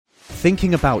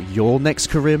thinking about your next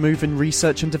career move in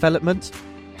research and development?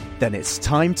 Then it's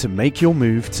time to make your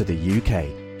move to the UK.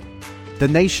 The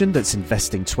nation that's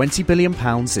investing £20 billion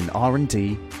in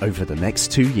R&D over the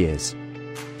next 2 years.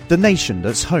 The nation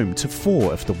that's home to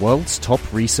 4 of the world's top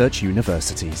research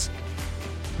universities.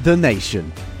 The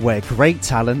nation where great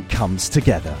talent comes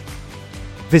together.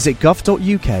 Visit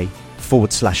gov.uk/great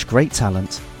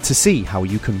talent to see how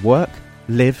you can work,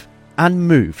 live and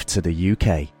move to the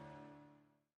UK.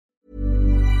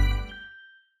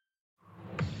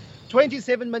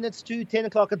 27 minutes to 10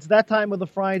 o'clock. It's that time of the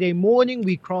Friday morning.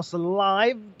 We cross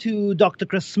live to Dr.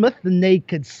 Chris Smith, the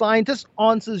Naked Scientist,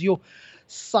 answers your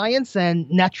science and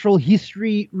natural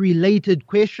history related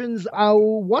questions. Our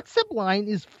WhatsApp line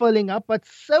is filling up, but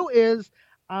so is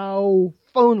our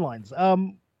phone lines.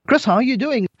 Chris, how are you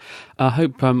doing? I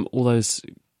hope all those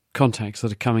contacts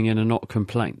that are coming in are not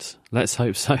complaints. Let's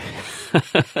hope so.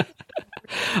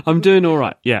 I'm doing all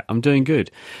right. Yeah, I'm doing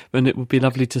good. And it would be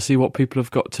lovely to see what people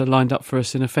have got lined up for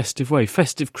us in a festive way.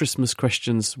 Festive Christmas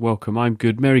questions, welcome. I'm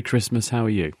good. Merry Christmas. How are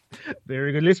you?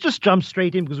 Very good. Let's just jump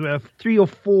straight in because we have 3 or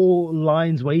 4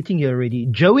 lines waiting here already.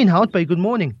 Joe in Hout Bay, good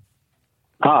morning.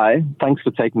 Hi, thanks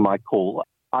for taking my call.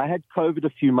 I had COVID a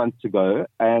few months ago,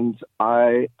 and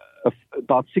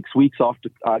about 6 weeks after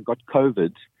I got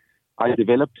COVID, I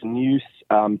developed a new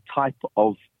type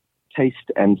of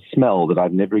taste and smell that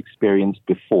I've never experienced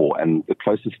before. And the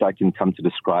closest I can come to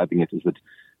describing it is that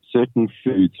certain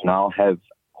foods now have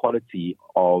quality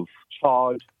of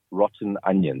charred, rotten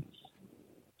onions.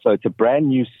 So it's a brand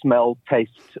new smell,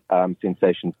 taste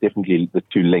sensation, definitely the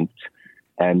two linked.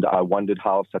 And I wondered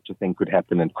how such a thing could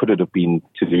happen, and could it have been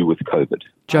to do with COVID?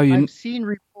 Joe, I've seen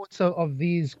reports of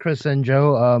these, Chris and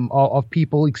Joe, of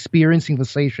people experiencing the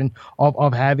sensation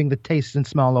of having the taste and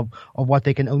smell of what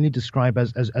they can only describe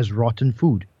as rotten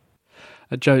food.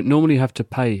 Joe, normally you have to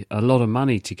pay a lot of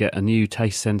money to get a new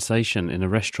taste sensation in a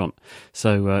restaurant.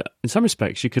 So in some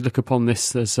respects, you could look upon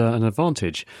this as an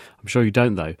advantage. I'm sure you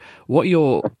don't, though. What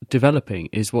you're developing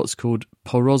is what's called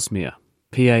parosmia.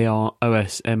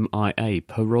 Parosmia,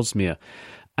 parosmia.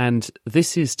 And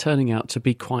this is turning out to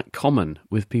be quite common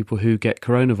with people who get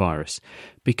coronavirus.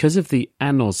 Because of the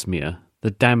anosmia,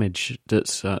 the damage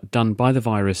that's done by the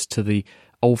virus to the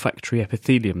olfactory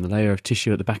epithelium, the layer of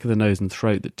tissue at the back of the nose and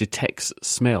throat that detects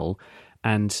smell,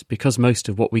 and because most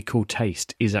of what we call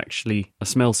taste is actually a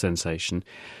smell sensation,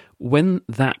 when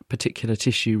that particular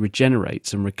tissue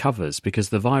regenerates and recovers, because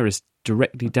the virus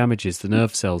directly damages the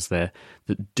nerve cells there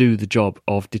that do the job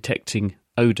of detecting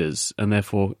odours and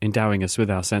therefore endowing us with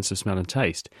our sense of smell and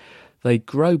taste, they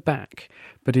grow back.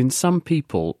 But in some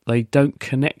people, they don't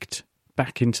connect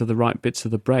back into the right bits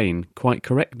of the brain quite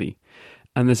correctly.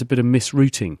 And there's a bit of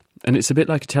misrouting. And it's a bit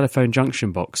like a telephone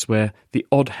junction box where the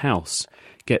odd house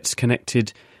gets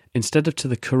connected, instead of to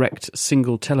the correct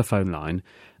single telephone line,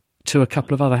 to a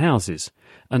couple of other houses.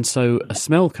 And so a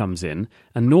smell comes in,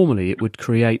 and normally it would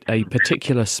create a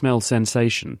particular smell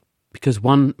sensation because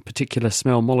one particular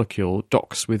smell molecule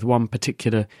docks with one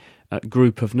particular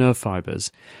group of nerve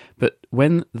fibres. But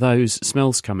when those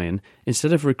smells come in,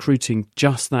 instead of recruiting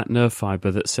just that nerve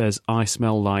fibre that says, I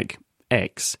smell like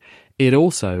X, it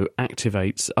also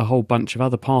activates a whole bunch of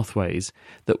other pathways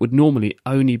that would normally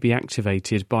only be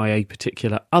activated by a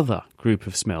particular other group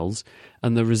of smells,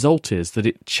 and the result is that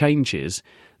it changes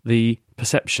the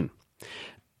perception.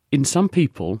 In some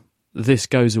people, this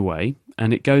goes away,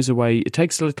 and it goes away, it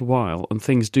takes a little while, and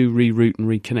things do reroute and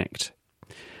reconnect.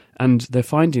 And they're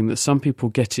finding that some people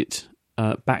get it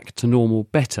back to normal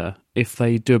better if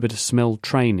they do a bit of smell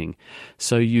training.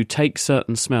 So you take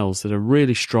certain smells that are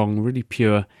really strong, really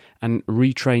pure, and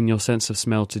retrain your sense of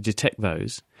smell to detect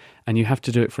those, and you have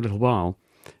to do it for a little while.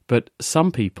 But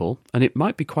some people, and it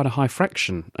might be quite a high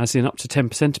fraction, as in up to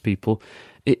 10% of people,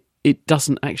 it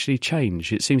doesn't actually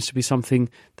change. It seems to be something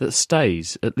that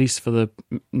stays, at least for the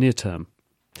near term.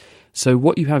 So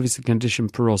what you have is the condition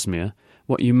parosmia.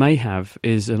 What you may have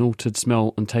is an altered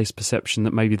smell and taste perception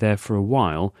that may be there for a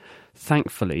while.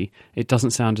 Thankfully, it doesn't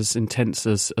sound as intense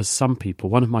as some people.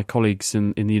 One of my colleagues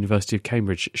in the University of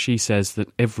Cambridge, she says that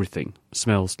everything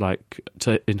smells like,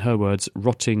 in her words,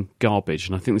 rotting garbage.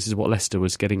 And I think this is what Lester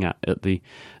was getting at the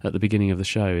beginning of the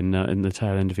show, in the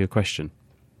tail end of your question.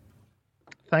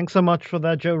 Thanks so much for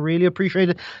that, Joe. Really appreciate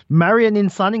it. Marion in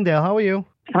Sunningdale, how are you?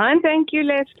 Fine, thank you,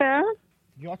 Lester.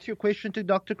 What's your question to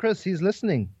Dr. Chris? He's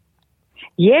listening.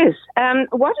 Yes.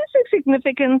 What is the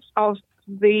significance of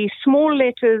the small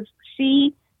letters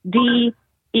C, D,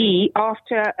 E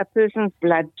after a person's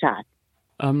blood type?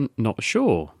 I'm not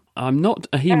sure. I'm not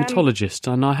a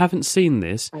haematologist, and I haven't seen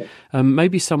this.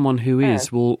 Maybe someone who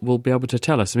is will be able to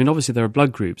tell us. I mean, obviously there are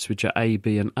blood groups which are A,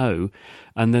 B, and O,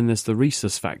 and then there's the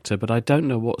rhesus factor. But I don't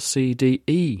know what C, D,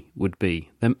 E would be.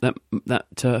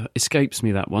 That escapes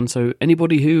me, that one. So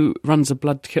anybody who runs a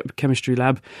blood chemistry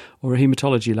lab or a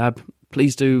haematology lab,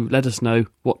 please do let us know,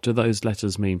 what do those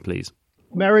letters mean, please.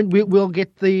 Maren, we'll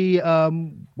get the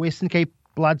Western Cape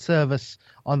Blood Service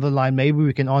on the line. Maybe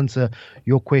we can answer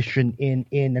your question in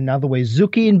another way.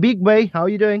 Zuki in Big Bay, how are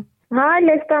you doing? Hi,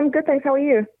 Lester. I'm good, thanks. How are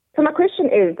you? So my question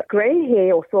is, grey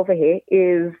hair or silver hair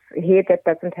is hair that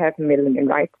doesn't have melanin,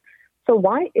 right? So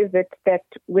why is it that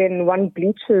when one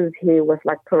bleaches hair with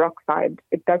like peroxide,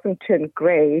 it doesn't turn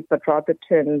grey, but rather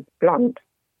turns blonde?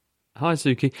 Hi,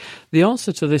 Zuki. The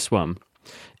answer to this one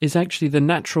is actually the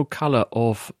natural colour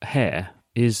of hair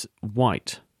is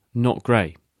white, not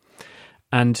grey.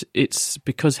 And it's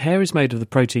because hair is made of the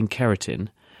protein keratin.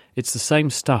 It's the same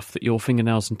stuff that your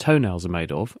fingernails and toenails are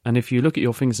made of. And if you look at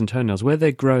your fingers and toenails, where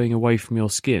they're growing away from your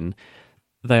skin,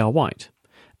 they are white.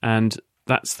 And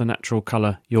that's the natural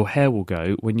colour your hair will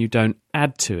go when you don't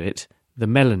add to it the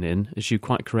melanin, as you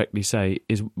quite correctly say,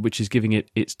 which is giving it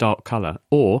its dark colour.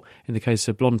 Or, in the case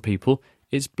of blonde people,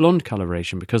 it's blonde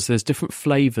coloration, because there's different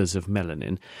flavours of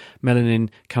melanin. Melanin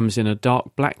comes in a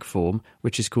dark black form,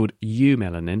 which is called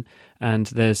eumelanin, and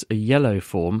there's a yellow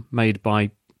form made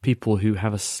by people who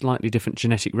have a slightly different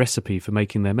genetic recipe for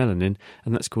making their melanin,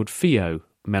 and that's called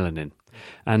pheomelanin.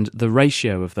 And the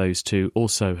ratio of those two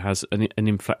also has an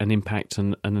impact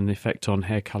and an effect on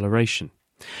hair coloration.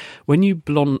 When you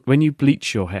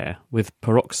bleach your hair with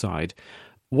peroxide,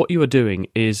 what you are doing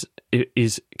is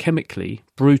chemically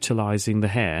brutalising the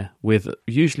hair with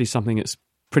usually something that's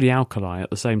pretty alkali at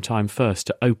the same time first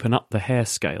to open up the hair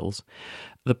scales.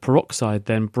 The peroxide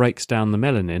then breaks down the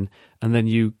melanin, and then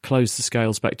you close the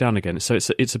scales back down again. So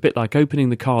it's a bit like opening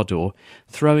the car door,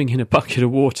 throwing in a bucket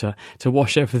of water to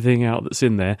wash everything out that's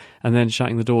in there, and then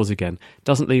shutting the doors again.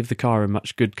 Doesn't leave the car in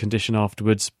much good condition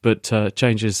afterwards, but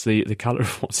changes the colour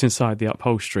of what's inside the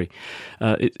upholstery.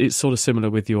 It's sort of similar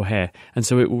with your hair. And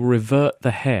so it will revert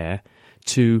the hair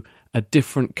to a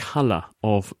different colour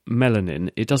of melanin.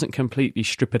 It doesn't completely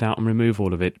strip it out and remove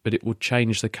all of it, but it will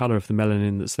change the colour of the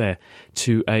melanin that's there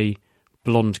to a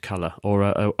blonde colour or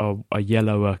a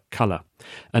yellower colour.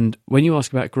 And when you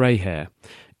ask about grey hair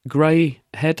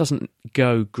doesn't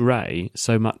go grey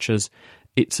so much as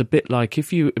it's a bit like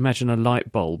if you imagine a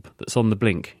light bulb that's on the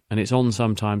blink and it's on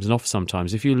sometimes and off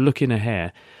sometimes. If you look in a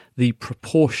hair, the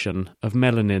proportion of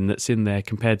melanin that's in there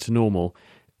compared to normal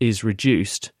is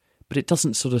reduced, but it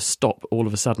doesn't sort of stop all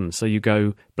of a sudden. So you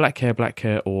go black hair,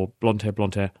 or blonde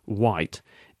hair, white.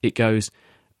 It goes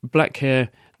black hair,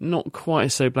 not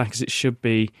quite so black as it should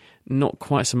be, not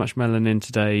quite so much melanin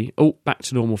today. Oh, back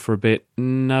to normal for a bit.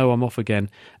 No, I'm off again.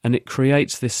 And it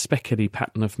creates this speckly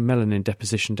pattern of melanin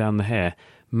deposition down the hair,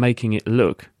 making it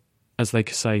look, as they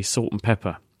could say, salt and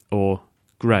pepper or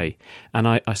grey. And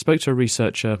I spoke to a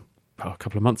researcher a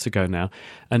couple of months ago now,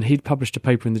 and he'd published a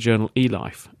paper in the journal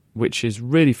eLife, which is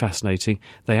really fascinating.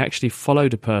 They actually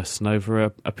followed a person over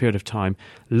a period of time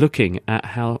looking at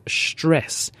how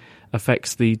stress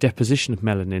affects the deposition of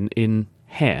melanin in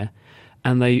hair,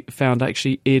 and they found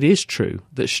actually it is true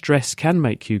that stress can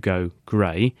make you go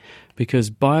grey, because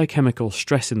biochemical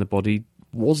stress in the body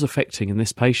was affecting, in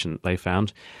this patient, they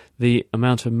found, the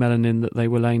amount of melanin that they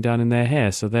were laying down in their hair.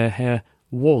 So their hair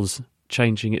was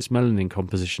changing its melanin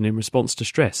composition in response to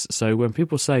stress. So when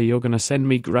people say you're going to send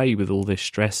me grey with all this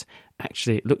stress,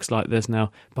 actually it looks like there's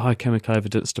now biochemical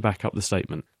evidence to back up the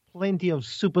statement. Plenty of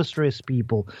super stressed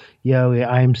people where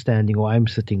I'm standing or I'm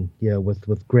sitting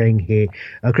with greying hair,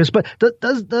 Chris. But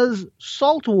does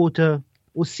salt water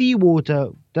or seawater,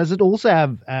 does it also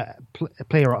have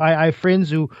play a role? I have friends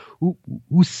who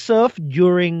surf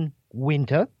during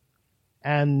winter,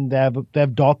 and they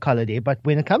have dark colored hair. But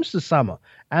when it comes to summer,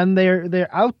 and they're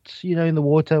out, in the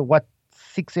water,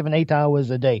 6, 7, 8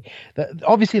 hours a day.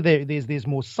 Obviously, there's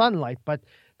more sunlight, but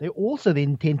they also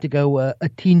then tend to go a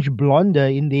tinge blonder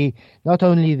in not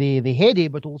only the head hair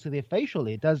but also their facial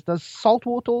hair. Does salt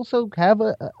water also have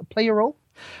play a role?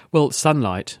 Well,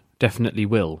 sunlight definitely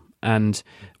will, and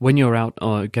when you're out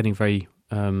getting very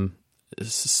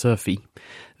surfy,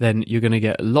 then you're going to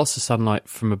get lots of sunlight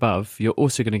from above. You're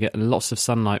also going to get lots of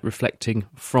sunlight reflecting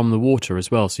from the water as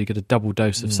well, so you get a double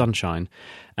dose of sunshine.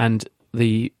 And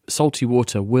the salty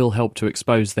water will help to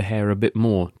expose the hair a bit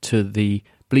more to the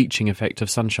bleaching effect of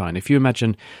sunshine. If you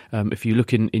imagine, if you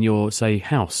look in your, say,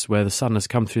 house where the sun has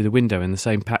come through the window in the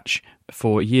same patch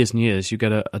for years and years, you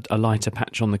get a lighter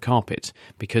patch on the carpet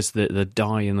because the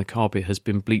dye in the carpet has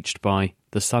been bleached by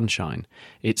the sunshine.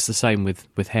 It's the same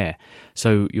with hair.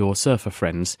 So your surfer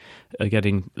friends are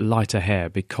getting lighter hair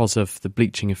because of the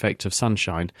bleaching effect of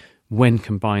sunshine when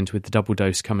combined with the double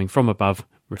dose coming from above,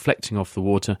 reflecting off the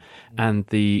water, and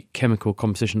the chemical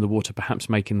composition of the water perhaps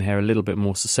making the hair a little bit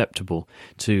more susceptible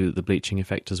to the bleaching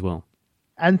effect as well.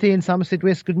 Anthea in Somerset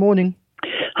West, good morning.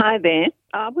 Hi there.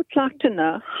 I would like to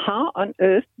know, how on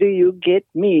earth do you get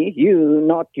me, you,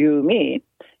 not you, me,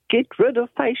 get rid of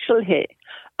facial hair?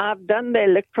 I've done the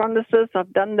electrolysis,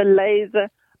 I've done the laser,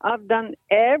 I've done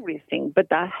everything,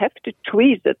 but I have to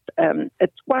tweeze it.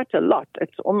 It's quite a lot.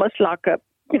 It's almost like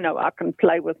I can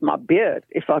play with my beard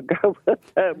if I go with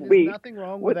a weave. There's nothing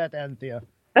wrong with that, Anthea.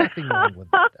 Nothing wrong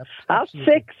with that. How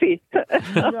sexy!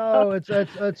 No,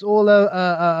 it's all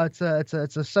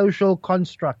it's a social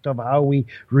construct of how we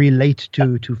relate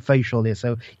to facial hair.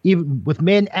 So even with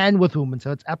men and with women,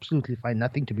 so it's absolutely fine.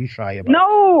 Nothing to be shy about.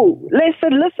 No,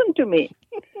 listen to me.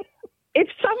 If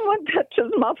someone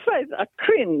touches my face, I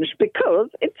cringe because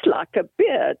it's like a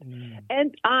beard,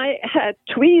 and I had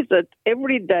tweeze it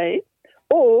every day.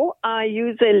 Or I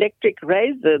use an electric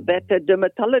razor that a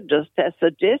dermatologist has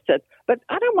suggested. But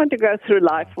I don't want to go through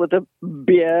life with a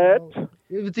beard.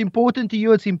 If it's important to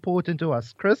you, it's important to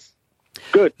us. Chris?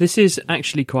 Good. This is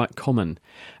actually quite common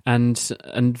and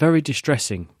very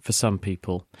distressing for some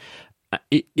people.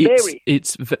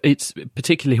 It's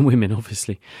particularly in women,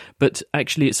 obviously, but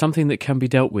actually it's something that can be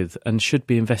dealt with and should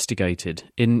be investigated.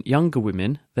 In younger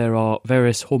women, there are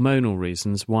various hormonal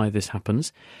reasons why this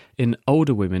happens. In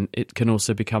older women, it can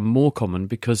also become more common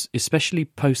because, especially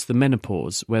post the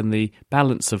menopause, when the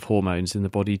balance of hormones in the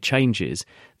body changes,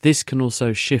 this can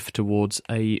also shift towards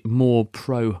a more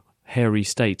hairy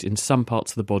state in some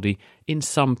parts of the body, in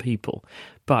some people.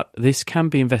 But this can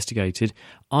be investigated.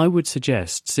 I would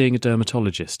suggest seeing a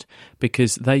dermatologist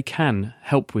because they can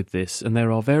help with this, and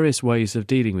there are various ways of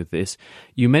dealing with this.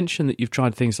 You mentioned that you've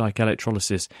tried things like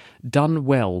electrolysis. Done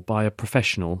well by a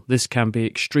professional, this can be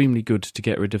extremely good to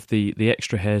get rid of the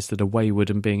extra hairs that are wayward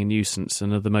and being a nuisance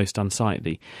and are the most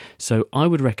unsightly. So I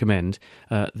would recommend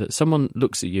that someone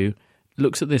looks at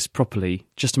this properly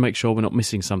just to make sure we're not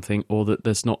missing something or that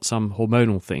there's not some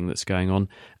hormonal thing that's going on,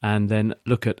 and then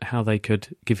look at how they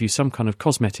could give you some kind of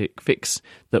cosmetic fix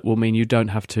that will mean you don't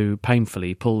have to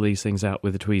painfully pull these things out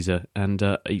with a tweezer and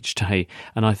each day.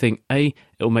 And I think A,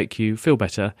 it'll make you feel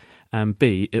better, and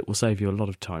B, it will save you a lot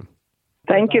of time.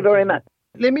 Thank you very much.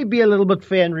 Let me be a little bit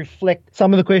fair and reflect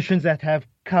some of the questions that have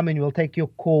come in. We'll take your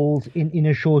calls in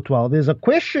a short while. There's a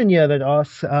question here that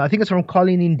asks, I think it's from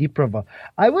Colin in Deep River.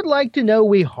 I would like to know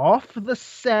where half the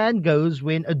sand goes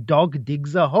when a dog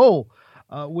digs a hole.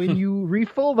 When you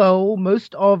refill the hole,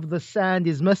 most of the sand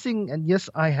is missing. And yes,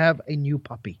 I have a new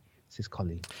puppy, says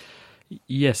Colin.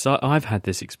 Yes, I've had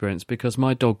this experience because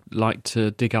my dog liked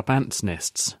to dig up ants'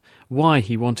 nests. Why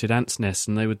he wanted ants' nests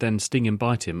and they would then sting and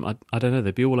bite him, I don't know,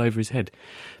 they'd be all over his head.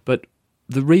 But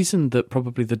the reason that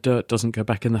probably the dirt doesn't go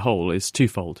back in the hole is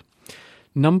twofold.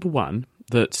 Number one,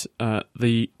 that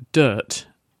the dirt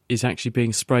is actually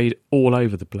being sprayed all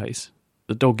over the place.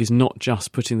 The dog is not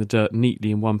just putting the dirt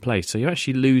neatly in one place, so you're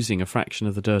actually losing a fraction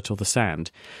of the dirt or the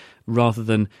sand rather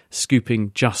than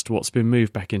scooping just what's been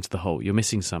moved back into the hole. You're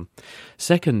missing some.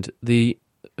 Second, the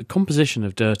composition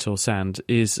of dirt or sand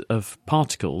is of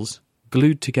particles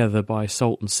glued together by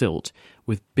salt and silt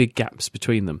with big gaps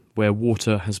between them where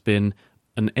water has been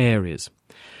and air is.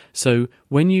 So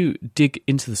when you dig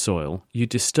into the soil, you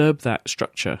disturb that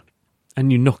structure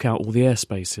and you knock out all the air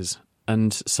spaces.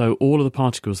 And so all of the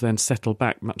particles then settle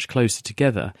back much closer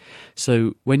together.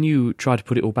 So when you try to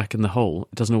put it all back in the hole,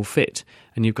 it doesn't all fit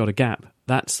and you've got a gap.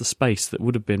 That's the space that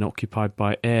would have been occupied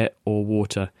by air or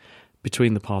water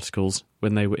between the particles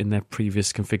when they were in their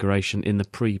previous configuration in the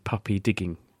pre-puppy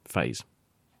digging phase.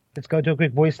 Let's go to a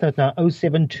quick voice note now.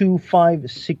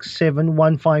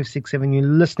 072-567-1567. You're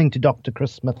listening to Dr.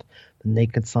 Chris Smith, the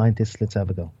Naked Scientist. Let's have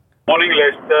a go. Morning,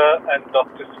 Lester and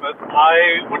Dr. Smith.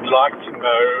 I would like to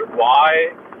know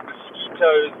why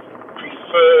mosquitoes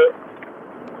prefer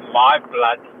my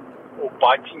blood or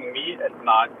biting me at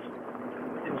night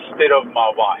instead of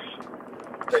my wife.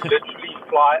 They literally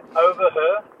fly over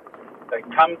her, they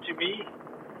come to me,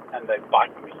 and they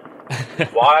bite me.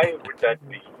 Why would that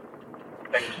be?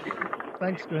 Thank you.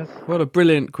 Thanks, Chris. What a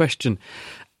brilliant question.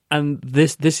 And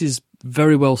this is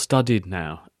very well studied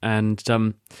now. And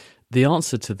the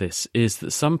answer to this is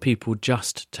that some people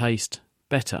just taste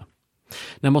better.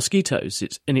 Now, mosquitoes,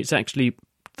 it's actually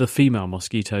the female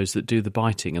mosquitoes that do the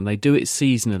biting, and they do it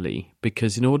seasonally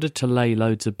because in order to lay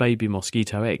loads of baby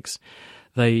mosquito eggs,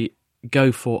 they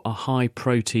go for a high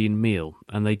protein meal,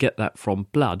 and they get that from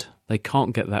blood. They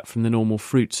can't get that from the normal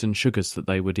fruits and sugars that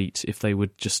they would eat if they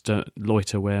would just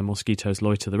loiter where mosquitoes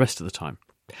loiter the rest of the time.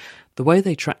 The way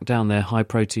they track down their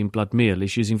high-protein blood meal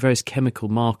is using various chemical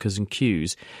markers and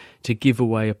cues to give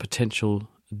away a potential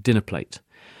dinner plate.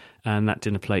 And that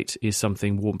dinner plate is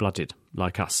something warm-blooded,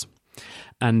 like us.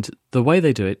 And the way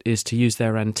they do it is to use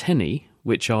their antennae,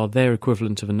 which are their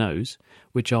equivalent of a nose,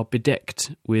 which are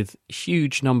bedecked with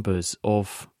huge numbers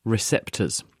of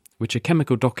receptors, which are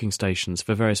chemical docking stations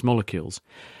for various molecules.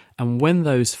 And when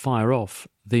those fire off,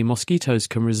 the mosquitoes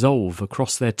can resolve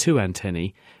across their two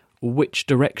antennae which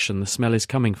direction the smell is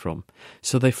coming from.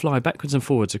 So they fly backwards and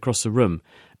forwards across the room,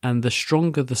 and the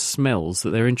stronger the smells that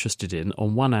they're interested in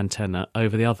on one antenna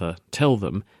over the other tell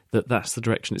them that that's the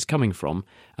direction it's coming from,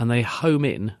 and they home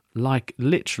in like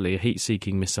literally a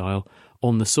heat-seeking missile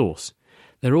on the source.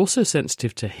 They're also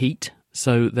sensitive to heat,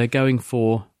 so they're going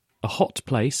for a hot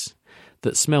place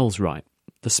that smells right.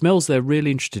 The smells they're really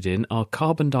interested in are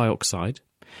carbon dioxide,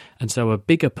 and so a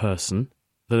bigger person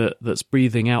that's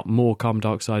breathing out more carbon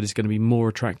dioxide is going to be more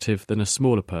attractive than a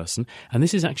smaller person. And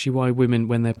this is actually why women,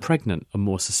 when they're pregnant, are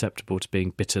more susceptible to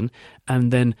being bitten,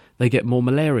 and then they get more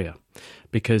malaria,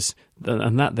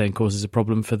 and that then causes a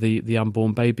problem for the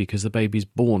unborn baby, because the baby's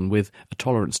born with a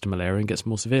tolerance to malaria and gets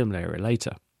more severe malaria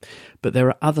later. But there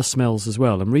are other smells as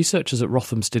well, and researchers at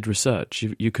Rotham's did research.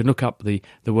 You can look up the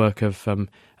work of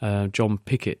John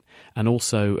Pickett and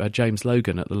also James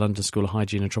Logan at the London School of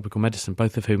Hygiene and Tropical Medicine,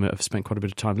 both of whom have spent quite a bit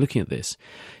of time looking at this.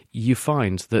 You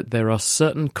find that there are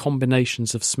certain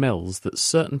combinations of smells that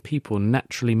certain people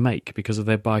naturally make because of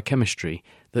their biochemistry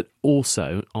that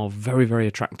also are very, very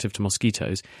attractive to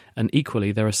mosquitoes, and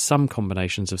equally there are some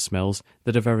combinations of smells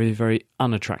that are very, very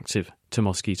unattractive to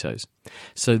mosquitoes.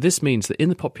 So this means that in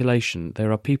the population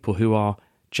there are people who are,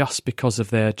 just because of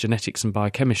their genetics and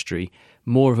biochemistry,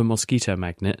 more of a mosquito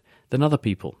magnet than other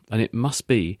people. And it must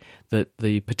be that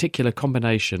the particular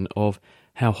combination of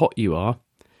how hot you are,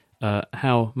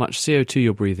 how much CO2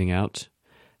 you're breathing out,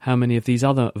 how many of these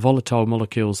other volatile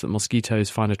molecules that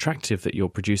mosquitoes find attractive that you're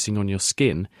producing on your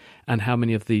skin, and how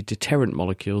many of the deterrent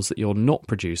molecules that you're not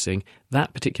producing,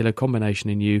 that particular combination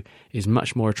in you is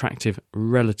much more attractive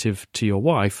relative to your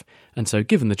wife. And so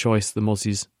given the choice, the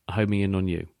mozzies are homing in on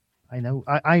you. I know.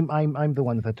 I'm the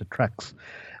one that attracts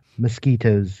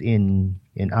mosquitoes in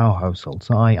our household.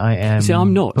 So I am. See,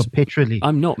 I'm not. Perpetually.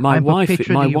 I'm not. My wife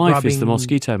is the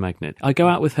mosquito magnet. I go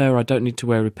out with her. I don't need to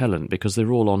wear repellent because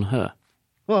they're all on her.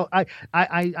 Well,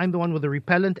 I'm the one with the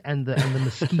repellent and the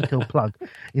mosquito plug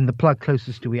in the plug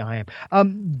closest to where I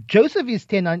am. Joseph is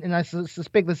 10, and I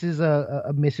suspect this is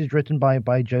a message written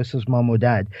by Joseph's mom or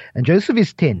dad. And Joseph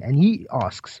is 10, and he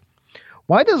asks,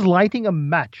 why does lighting a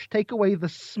match take away the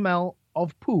smell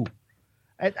of poo?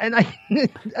 And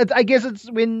I guess it's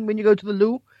when you go to the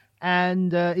loo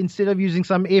and instead of using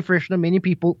some air freshener, many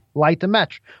people light a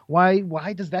match.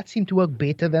 Why does that seem to work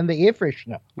better than the air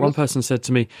freshener? One person said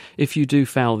to me, if you do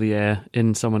foul the air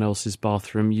in someone else's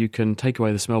bathroom, you can take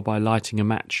away the smell by lighting a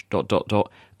match, ...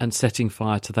 and setting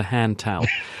fire to the hand towel.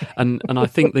 and I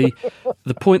think the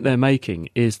point they're making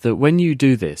is that when you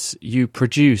do this, you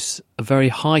produce a very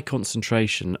high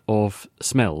concentration of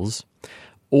smells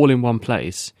all in one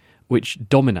place, which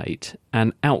dominate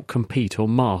and outcompete or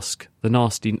mask the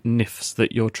nasty niffs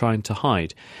that you're trying to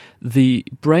hide. The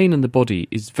brain and the body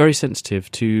is very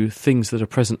sensitive to things that are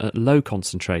present at low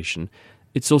concentration.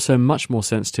 It's also much more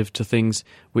sensitive to things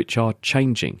which are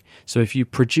changing. So if you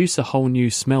produce a whole new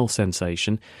smell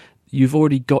sensation, you've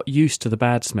already got used to the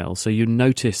bad smell, so you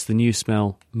notice the new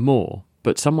smell more.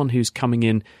 But someone who's coming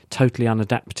in totally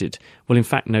unadapted will in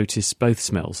fact notice both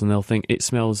smells, and they'll think it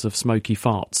smells of smoky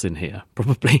farts in here.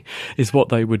 Probably is what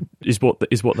they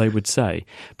would say.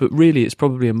 But really, it's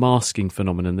probably a masking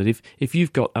phenomenon that if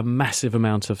you've got a massive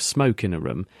amount of smoke in a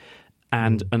room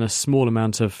and a small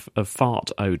amount of fart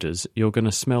odours, you're going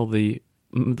to smell the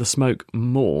smoke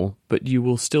more, but you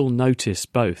will still notice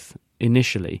both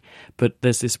initially. But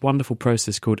there's this wonderful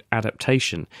process called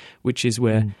adaptation, which is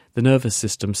where the nervous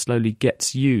system slowly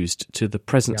gets used to the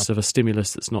presence of a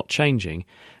stimulus that's not changing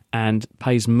and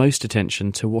pays most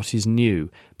attention to what is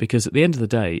new. Because at the end of the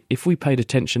day, if we paid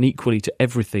attention equally to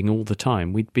everything all the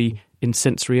time, we'd be in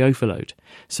sensory overload.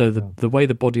 So the way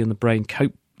the body and the brain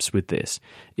cope with this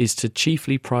is to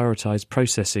chiefly prioritize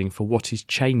processing for what is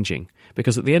changing,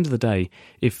 because at the end of the day,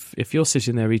 if you're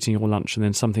sitting there eating your lunch and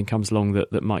then something comes along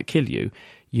that might kill you,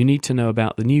 you need to know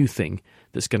about the new thing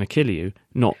that's going to kill you,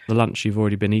 not the lunch you've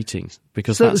already been eating,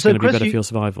 because that's going to be better for your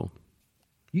survival.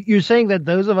 You're saying that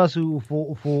those of us who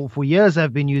for years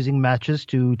have been using matches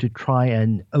to try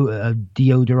and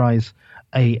deodorize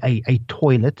a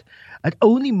toilet, it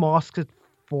only masks it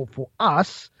for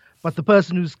us, but the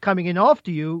person who's coming in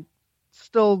after you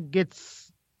still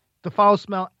gets the foul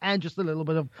smell and just a little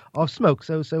bit of smoke.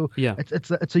 So yeah.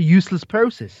 it's a useless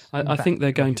process. I think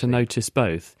they're going to notice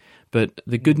both. But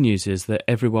the good news is that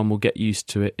everyone will get used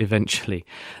to it eventually.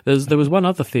 There was one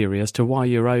other theory as to why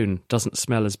your own doesn't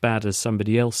smell as bad as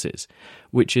somebody else's,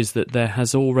 which is that there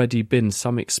has already been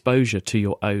some exposure to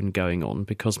your own going on,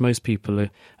 because most people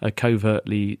are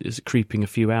covertly creeping a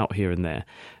few out here and there.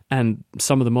 And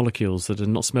some of the molecules that are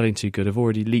not smelling too good have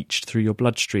already leached through your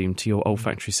bloodstream to your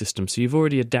olfactory system. So you've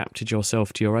already adapted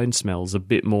yourself to your own smells a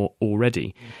bit more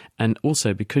already. And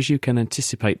also, because you can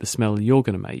anticipate the smell you're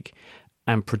going to make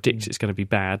and predict it's going to be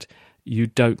bad, you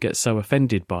don't get so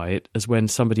offended by it as when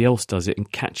somebody else does it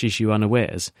and catches you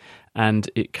unawares, and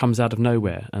it comes out of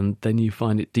nowhere, and then you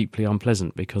find it deeply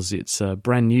unpleasant because it's a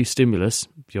brand new stimulus.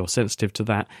 You're sensitive to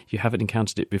that, you haven't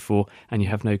encountered it before, and you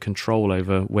have no control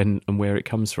over when and where it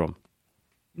comes from.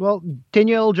 Well,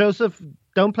 10-year-old Joseph,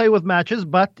 don't play with matches,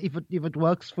 but if it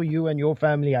works for you and your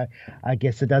family, I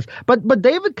guess it does. But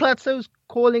David Klatzo's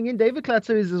calling in. David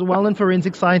Klatzo is a well-known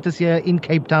forensic scientist here in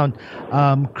Cape Town.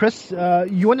 Chris,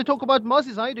 you want to talk about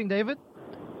mozzies? How are you doing, David?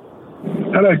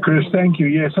 Hello, Chris. Thank you.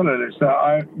 Yes, hello, Lisa.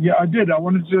 I did. I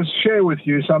wanted to just share with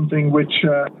you something which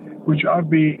I've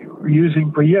been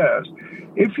using for years.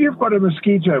 If you've got a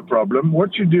mosquito problem,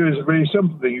 what you do is a very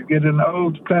simple thing. You get an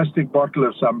old plastic bottle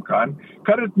of some kind,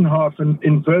 cut it in half and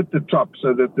invert the top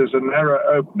so that there's a narrow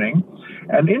opening.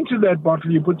 And into that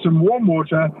bottle, you put some warm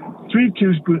water, 3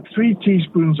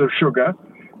 teaspoons of sugar,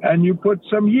 and you put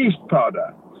some yeast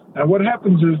powder. And what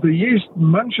happens is the yeast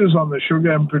munches on the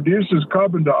sugar and produces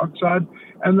carbon dioxide,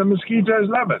 and the mosquitoes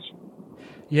love it.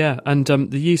 Yeah, and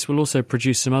the yeast will also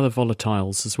produce some other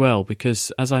volatiles as well,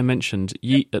 because, as I mentioned,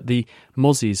 the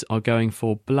mozzies are going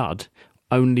for blood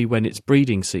only when it's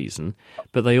breeding season,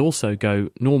 but they also go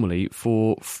normally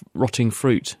for rotting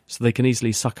fruit, so they can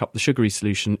easily suck up the sugary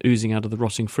solution oozing out of the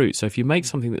rotting fruit. So if you make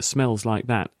something that smells like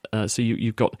that, so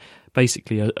you've got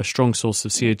basically a strong source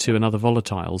of CO2 and other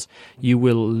volatiles, you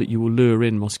will lure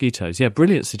in mosquitoes. Yeah,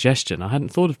 brilliant suggestion. I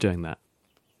hadn't thought of doing that.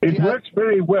 It works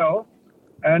very well.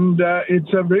 And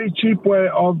it's a very cheap way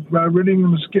of ridding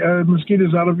the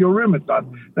mosquitoes out of your room at night.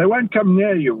 They won't come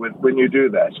near you when you do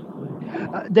that.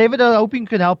 David, I hope you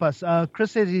can help us.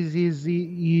 Chris says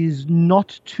he's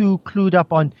not too clued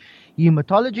up on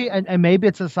hematology, and maybe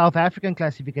it's a South African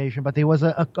classification, but there was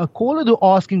a caller to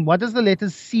asking, what does the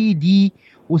letters CD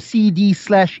or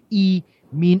CD/E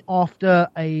mean after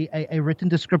a written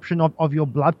description of your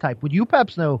blood type? Would you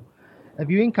perhaps know? Have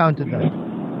you encountered that?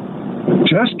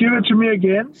 Just give it to me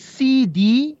again.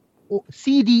 CD or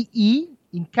CDE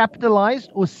in capitalized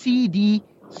or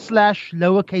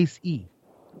CD/lowercase e.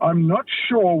 I'm not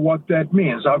sure what that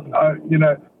means.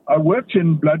 I worked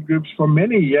in blood groups for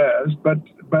many years, but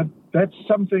that's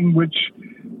something which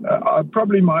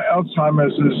probably my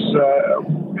Alzheimer's is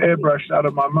airbrushed out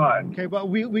of my mind. Okay, well,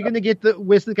 we're going to get the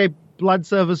Western Cape Blood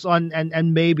Service on,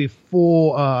 and maybe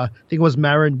for, I think it was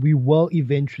Marin, we will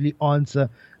eventually answer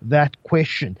that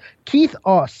question. Keith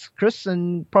asks, Chris,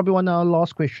 and probably one of our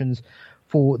last questions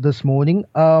for this morning,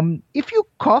 if you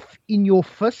cough in your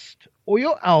fist or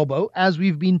your elbow, as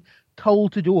we've been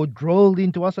told to do or drilled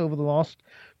into us over the last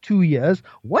 2 years,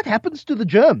 what happens to the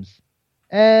germs?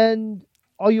 And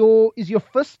is your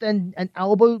fist and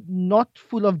elbow not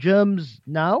full of germs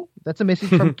now? That's a message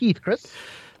from Keith, Chris.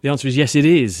 The answer is yes, it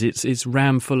is. It's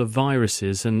ram full of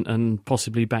viruses and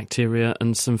possibly bacteria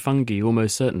and some fungi,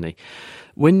 almost certainly.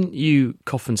 When you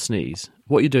cough and sneeze,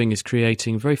 what you're doing is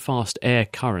creating very fast air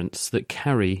currents that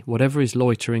carry whatever is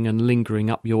loitering and lingering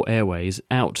up your airways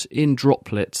out in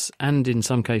droplets and, in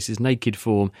some cases, naked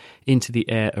form into the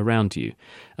air around you.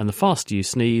 And the faster you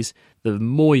sneeze, the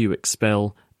more you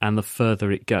expel and the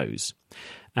further it goes.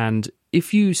 And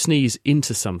if you sneeze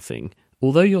into something,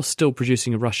 although you're still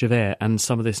producing a rush of air and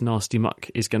some of this nasty muck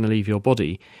is going to leave your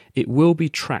body, it will be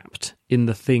trapped in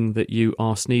the thing that you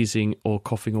are sneezing or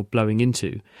coughing or blowing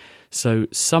into. So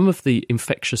some of the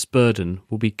infectious burden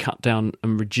will be cut down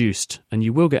and reduced, and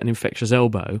you will get an infectious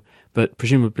elbow, but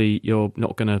presumably you're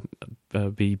not going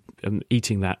to be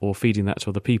eating that or feeding that to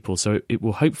other people. So it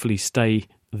will hopefully stay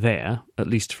there, at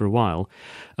least for a while.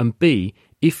 And B,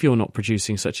 if you're not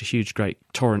producing such a huge, great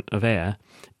torrent of air,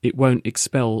 it won't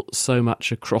expel so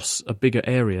much across a bigger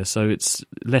area, so it's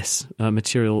less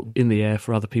material in the air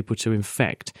for other people to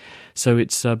infect. So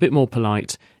it's a bit more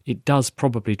polite. it does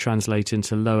probably translate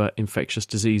into lower infectious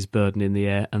disease burden in the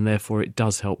air, and therefore it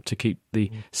does help to keep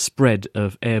the spread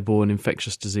of airborne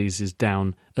infectious diseases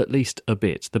down at least a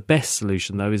bit. The best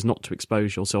solution, though, is not to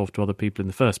expose yourself to other people in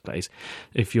the first place.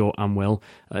 If you're unwell,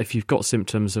 if you've got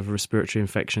symptoms of a respiratory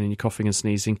infection and you're coughing and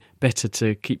sneezing, better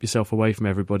to keep yourself away from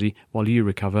everybody while you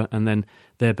recover, and then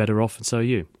they're better off and so are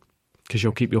you, because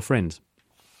you'll keep your friends.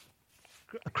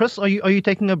 Chris, are you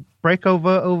taking a break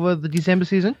over the December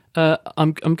season?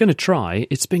 I'm going to try.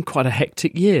 It's been quite a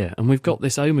hectic year, and we've got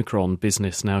this Omicron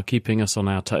business now keeping us on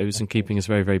our toes and keeping us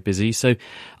very, very busy. So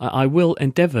I will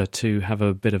endeavour to have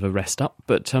a bit of a rest up,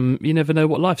 but you never know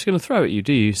what life's going to throw at you,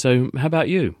 do you? So how about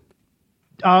you?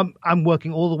 I'm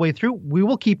working all the way through. We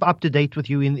will keep up to date with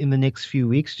you in the next few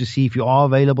weeks to see if you are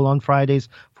available on Fridays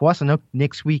for us. I know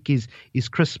next week is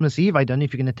Christmas Eve. I don't know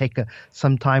if you're going to take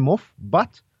some time off,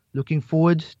 but looking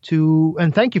forward to,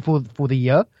 and thank you for the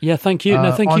year. Yeah, thank you.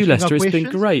 No, thank you, Lester. It's been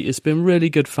questions. great. It's been really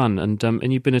good fun,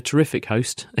 and you've been a terrific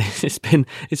host. It's been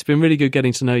really good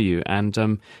getting to know you, and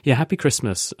happy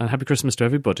Christmas, and happy Christmas to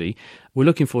everybody. We're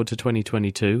looking forward to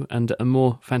 2022 and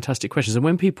more fantastic questions. And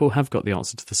when people have got the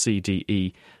answer to the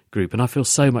CDE group, and I feel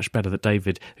so much better that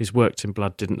David, who's worked in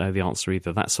blood, didn't know the answer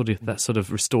either. That sort of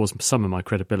restores some of my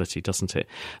credibility, doesn't it?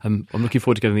 I'm looking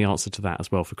forward to getting the answer to that as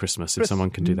well for Christmas, if someone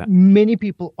can do that. Many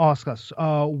people ask us,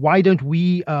 why don't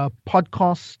we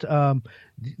podcast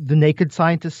the Naked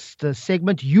Scientist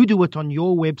segment? You do it on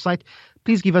your website.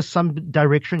 Please give us some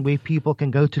direction where people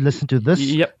can go to listen to this.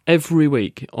 Yep, every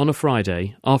week on a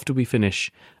Friday, after we finish,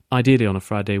 ideally on a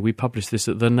Friday, we publish this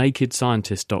at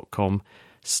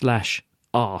thenakedscientist.com/ask,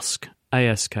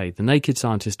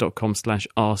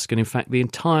 thenakedscientist.com/ask, and in fact the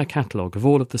entire catalogue of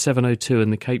all of the 702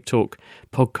 and the Cape Talk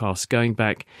podcasts going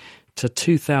back to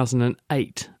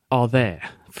 2008 are there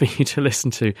for you to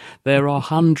listen to. There are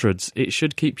hundreds. It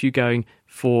should keep you going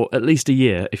for at least a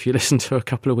year if you listen to a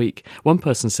couple a week. One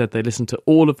person said they listened to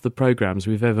all of the programmes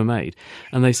we've ever made,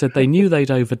 and they said they knew they'd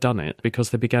overdone it because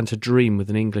they began to dream with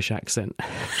an English accent.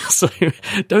 So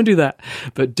don't do that,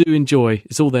 but do enjoy.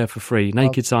 It's all there for free.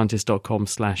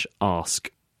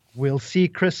 nakedscientist.com/ask. We'll see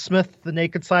Chris Smith, the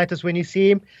Naked Scientist, when you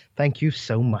see him. Thank you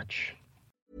so much.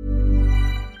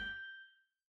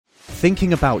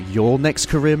 Thinking about your next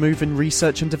career move in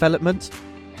research and development?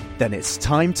 Then it's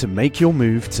time to make your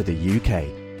move to the UK.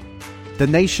 The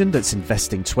nation that's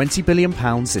investing £20 billion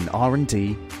in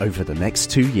R&D over the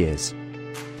next 2 years.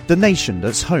 The nation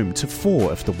that's home to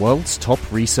 4 of the world's top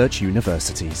research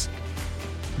universities.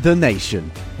 The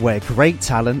nation where great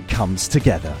talent comes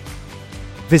together.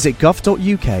 Visit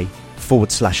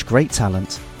gov.uk/great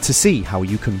talent to see how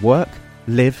you can work,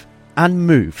 live and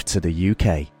move to the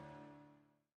UK.